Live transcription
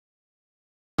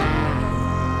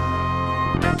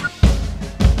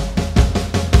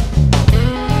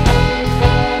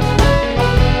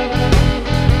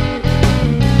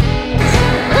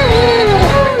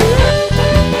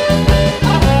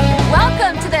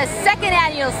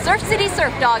annual Surf City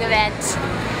Surf Dog event.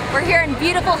 We're here in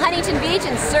beautiful Huntington Beach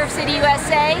in Surf City,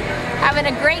 USA, having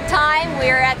a great time.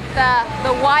 We're at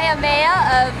the Waimea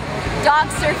of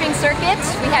dog surfing circuit.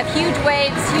 We have huge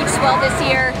waves, huge swell this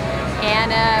year,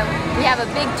 and we have a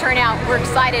big turnout. We're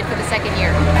excited for the second year.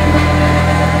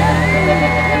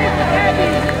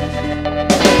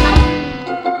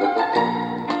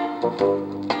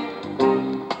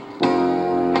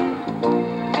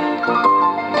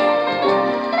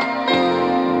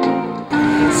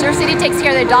 Surf City takes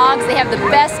care of their dogs. They have the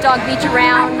best dog beach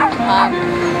around.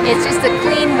 It's just a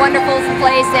clean, wonderful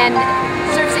place, and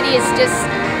Surf City is just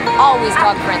always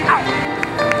dog friendly.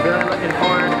 Really looking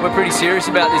forward. We're pretty serious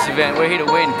about this event. We're here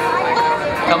to win.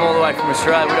 Come all the way from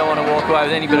Australia. We don't want to walk away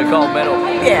with any bit of gold medal.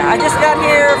 Yeah, I just got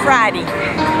here Friday.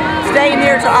 Staying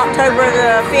here till October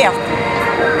the 5th.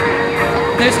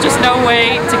 There's just no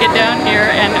way to get down here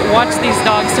and watch these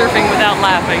dogs surfing without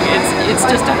laughing. It's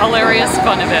just a hilarious,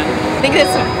 fun event. I think it's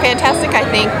fantastic. I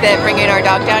think that bringing our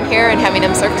dog down here and having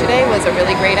him surf today was a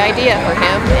really great idea for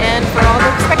him and for all the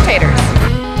spectators.